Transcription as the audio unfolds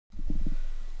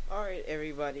Alright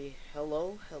everybody,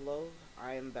 hello,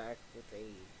 I am back with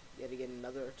yet again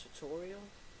another tutorial,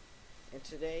 and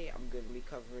today I'm going to be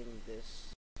covering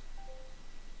this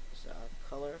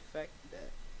color effect that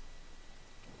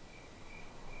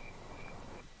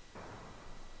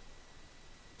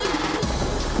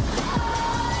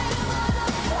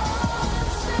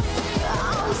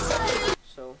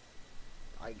so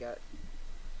I got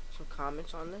some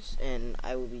comments on this and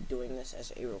I will be doing this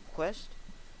as a request,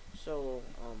 so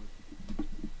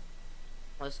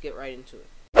let's get right into it.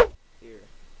 Here,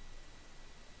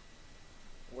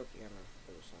 working on a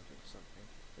little something.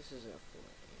 This isn't a full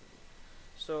Andy.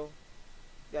 So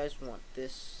you guys want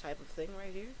this type of thing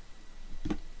right here.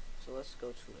 So let's go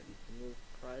to a new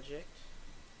project.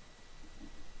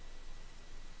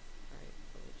 Alright,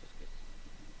 let me just get.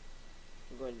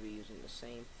 I'm going to be using the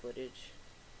same footage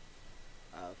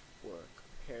for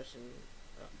comparison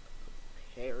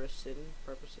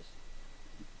purposes.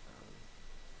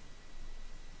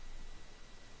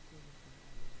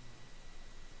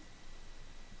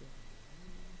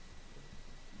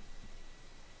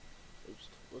 Oops,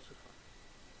 what's it for?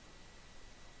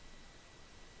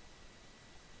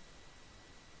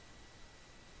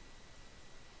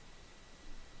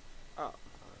 Oh,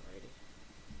 alrighty.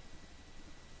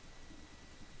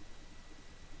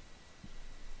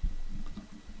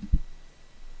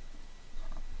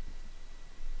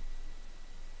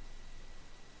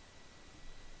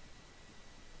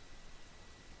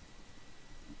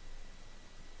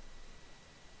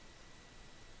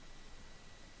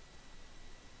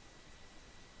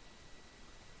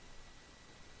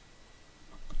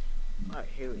 Alright,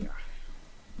 here we are.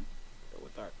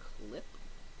 With our clip. Let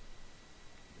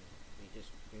me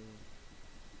just bring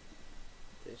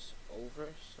this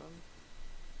over some.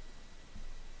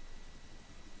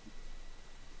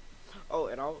 Oh,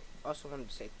 and I also wanted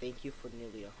to say thank you for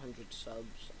nearly 100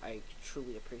 subs. I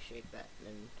truly appreciate that,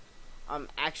 and I'm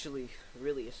actually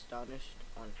really astonished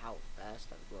on how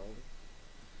fast I've grown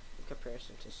in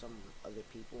comparison to some other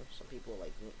people. Some people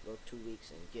like go 2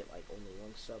 weeks and get like only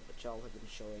 1 sub, but y'all have been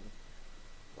showing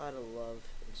a lot of love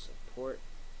and support.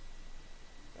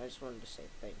 I just wanted to say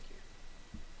thank you.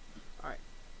 Alright,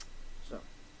 so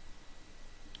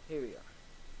here we are.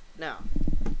 Now,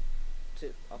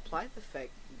 to apply the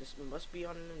effect, this must be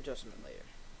on an adjustment layer.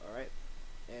 Alright,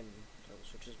 and so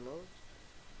switches modes.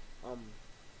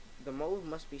 The mode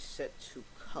must be set to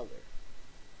color.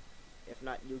 If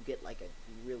not, you'll get like a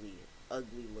really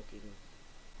ugly looking.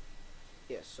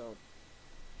 Yeah, so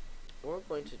what we're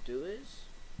going to do is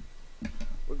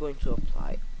we're going to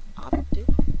apply optic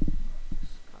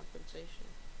compensation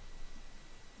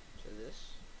to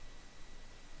this.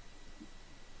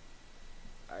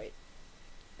 Alright,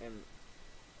 and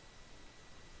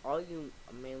all you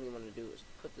mainly want to do is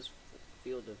put this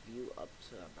field of view up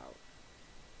to about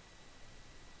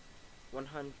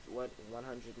 100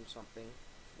 and something,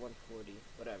 140,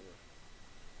 whatever.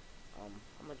 I'm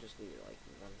gonna just leave it like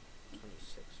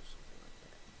 126 or something like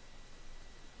that.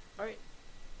 Alright,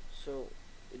 so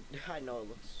I know it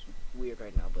looks weird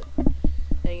right now, but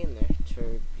hang in there.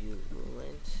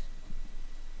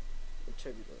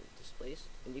 Turbulent displays,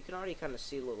 and you can already kind of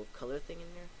see a little color thing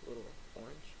in there, a little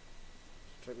orange.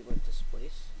 Turbulent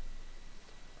displays.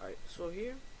 Alright, so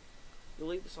here you'll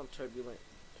leave this on turbulent,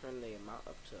 turn the amount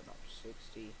up to about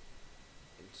 60,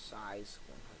 and size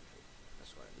 100.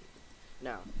 That's what I need.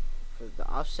 Now for the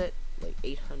offset, like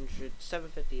 800,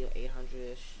 750,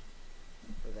 800ish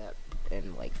for that,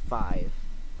 and like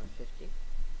 150.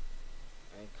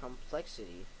 And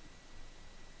complexity,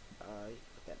 you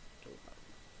put that to about,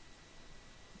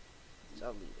 so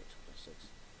I'll leave it to 6.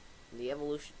 And the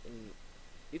evolution, and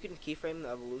you can keyframe the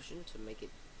evolution to make it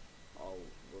all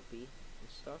whoopy and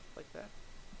stuff like that.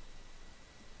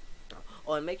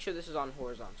 Oh, and make sure this is on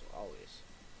horizontal always.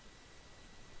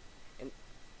 And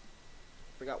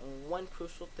forgot one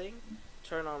crucial thing: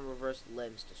 turn on reverse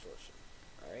lens distortion.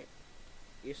 All right.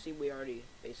 You see, we already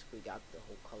basically got the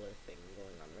whole color thing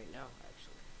going on right now.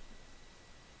 Actually,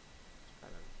 it's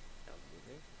kind of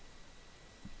moving.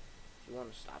 If you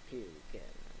want to stop here, you can. I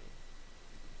mean,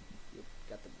 you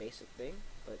got the basic thing,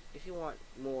 but if you want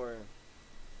more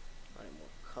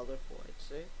colorful, I'd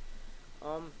say,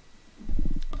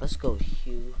 let's go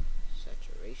hue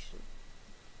saturation.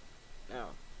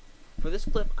 Now, for this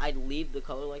clip, I'd leave the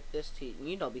color like this to,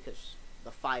 because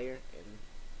the fire and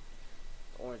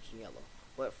orange and yellow.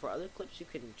 But for other clips, you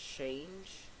can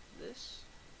change this.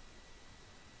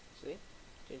 See?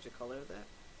 Change the color of that.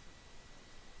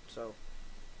 So,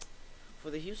 for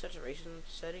the hue saturation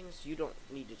settings, you don't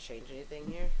need to change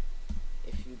anything here.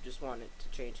 If you just want it to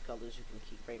change colors, you can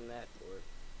keyframe that, or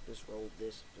just roll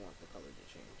this if you want the color to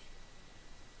change.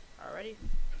 Alrighty.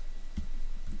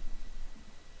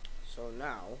 So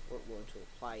now what we're going to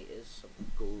apply is some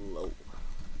glow.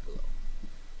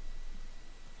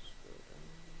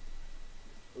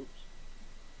 Oops.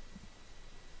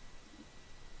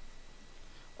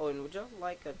 Oh, and would y'all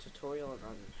like a tutorial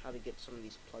on how to get some of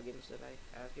these plugins that I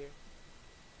have here?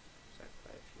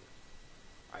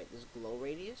 Alright, this glow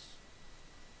radius.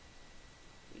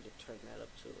 We need to turn that up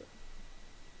to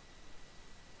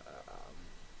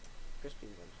crispy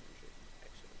 100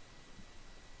 actually.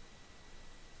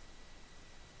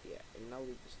 Yeah, and now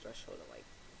leave this threshold at like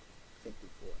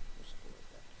 54 or something like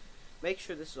that. Make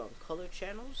sure this is on color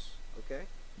channels, okay?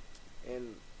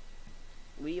 And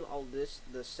leave all this.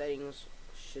 The settings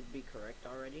should be correct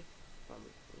already.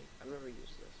 I've never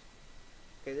used this.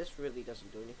 Okay, this really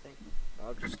doesn't do anything.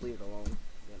 I'll just leave it alone.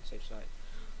 Be on the safe side.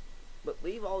 But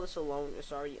leave all this alone.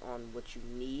 It's already on what you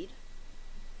need.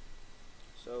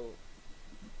 So,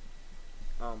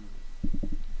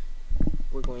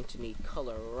 we're going to need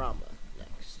Colorama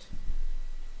next.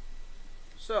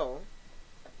 So,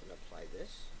 I can apply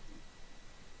this.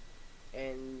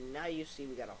 And now you see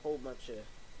we got a whole bunch of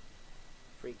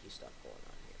freaky stuff going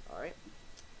on here. Alright?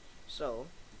 So,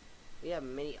 we have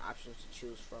many options to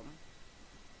choose from.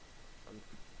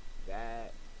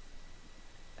 That.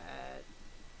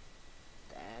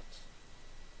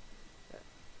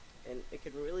 And it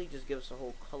can really just give us a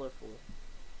whole colorful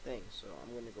thing. So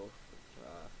I'm gonna go for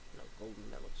no,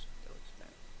 golden. That looks bad.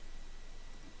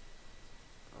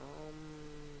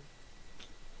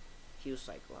 Hue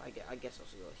cycle. I guess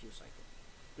I'll go hue cycle.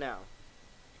 Now,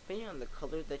 depending on the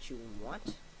color that you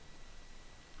want.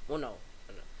 Well, no.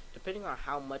 Depending on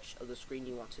how much of the screen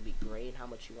you want to be gray and how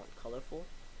much you want colorful,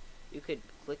 you could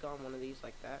click on one of these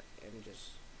like that and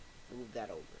just move that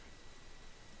over.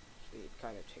 So it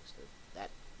kind of takes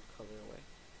that color away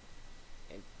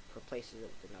and replaces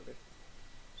it with another.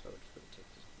 So we're just going to take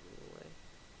this blue away.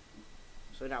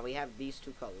 So now we have these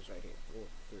two colors right here, or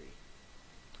three.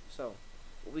 So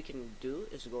what we can do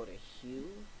is go to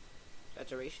hue,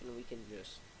 saturation, and we can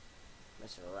just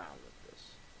mess around with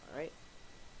this. Alright?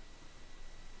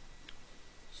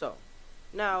 So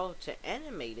now to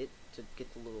animate it, to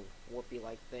get the little warpy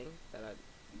like thing that I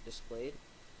displayed,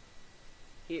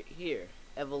 here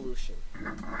evolution.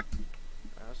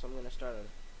 So I'm gonna start a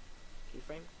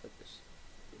keyframe. Click this.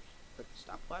 Oops, click the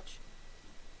stopwatch,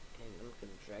 and I'm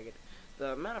gonna drag it.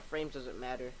 The amount of frames doesn't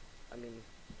matter. I mean,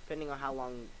 depending on how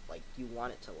long like you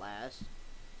want it to last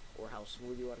or how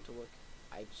smooth you want it to look,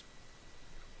 I just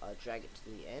drag it to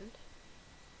the end,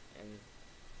 and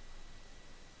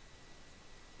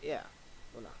yeah,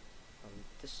 well, no.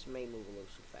 This may move a little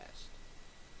too fast.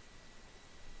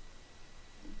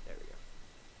 There we go.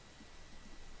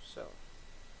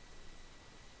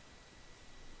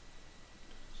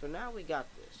 So now we got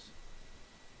this.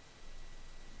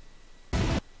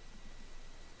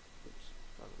 Oops,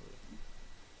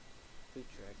 we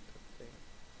dragged the thing,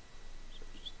 so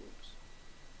it just loops.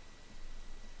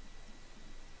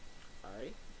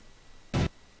 Alright.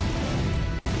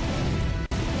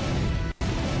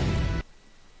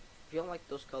 If you don't like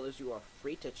those colors, you are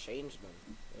free to change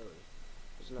them. Really,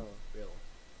 there's no real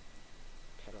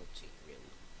penalty,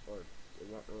 really, or it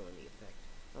won't ruin the effect.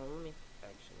 Oh, let me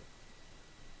actually.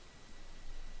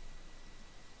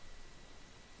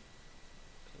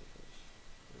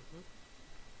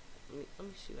 Let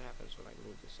me see what happens when I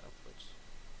move this upwards.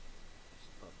 It's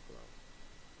above glow.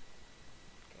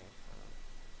 Okay.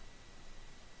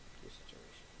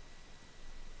 HueSaturation.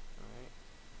 Alright.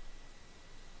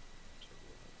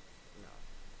 No.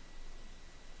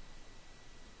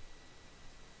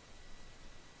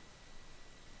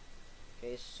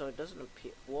 Okay, so it doesn't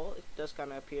appear. Well, it does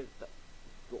kind of appear that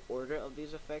the order of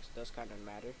these effects does kind of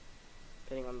matter,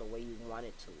 depending on the way you want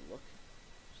it to look.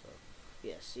 So,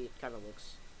 yeah, see, it kind of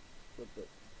looks a little bit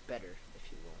better, if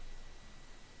you will.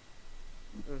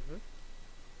 And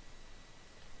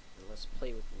let's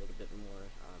play with a little bit more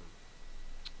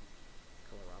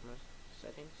Colorama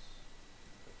settings.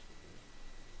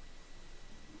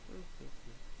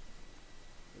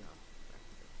 No.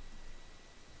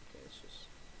 Okay, it's just.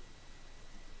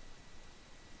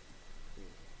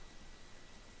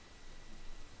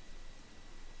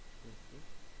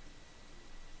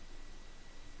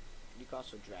 You can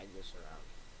also drag this around.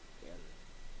 And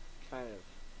kind of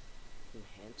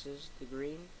enhances the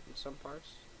green in some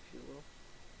parts, if you will.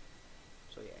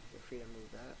 So yeah, you're free to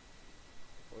move that,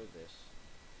 or this,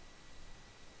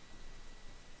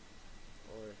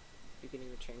 or you can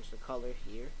even change the color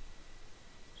here.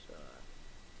 So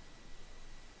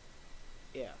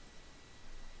yeah.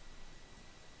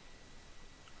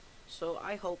 So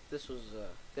I hope this was a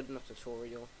good enough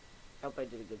tutorial. I hope I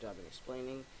did a good job in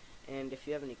explaining. And if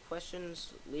you have any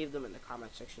questions, leave them in the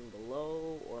comment section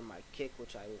below, or my kick,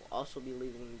 which I will also be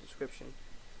leaving in the description.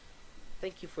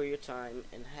 Thank you for your time,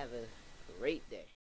 and have a great day.